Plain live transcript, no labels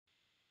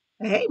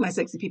Hey, my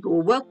sexy people.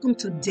 Well, welcome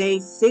to day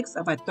 6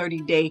 of our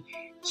 30-day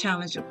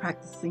challenge of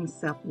practicing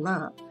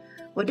self-love.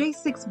 Well, day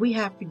 6, we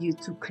have for you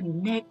to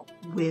connect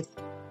with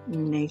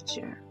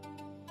nature.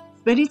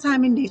 Spending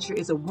time in nature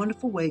is a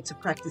wonderful way to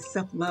practice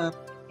self-love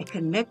and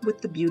connect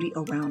with the beauty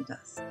around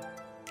us.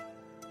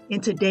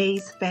 In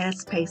today's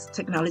fast-paced,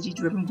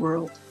 technology-driven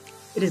world,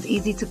 it is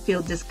easy to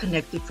feel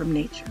disconnected from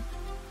nature.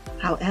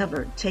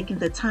 However, taking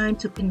the time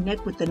to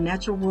connect with the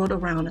natural world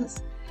around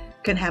us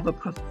can have a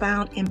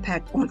profound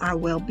impact on our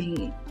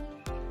well-being,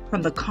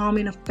 from the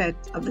calming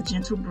effect of the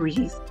gentle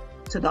breeze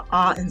to the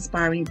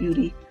awe-inspiring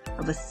beauty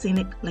of a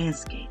scenic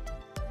landscape.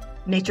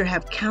 Nature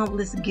has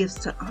countless gifts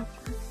to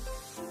offer.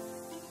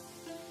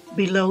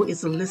 Below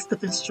is a list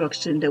of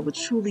instruction that will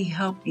truly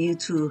help you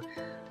to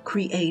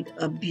create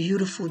a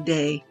beautiful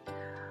day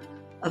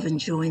of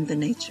enjoying the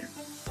nature.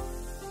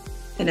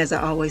 And as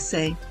I always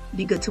say,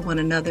 be good to one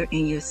another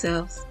and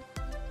yourselves,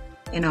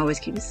 and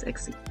always keep it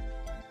sexy.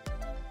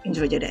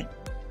 Enjoy your day.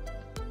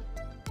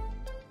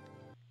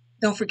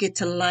 Don't forget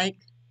to like,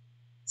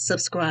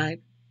 subscribe,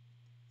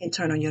 and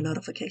turn on your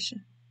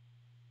notification.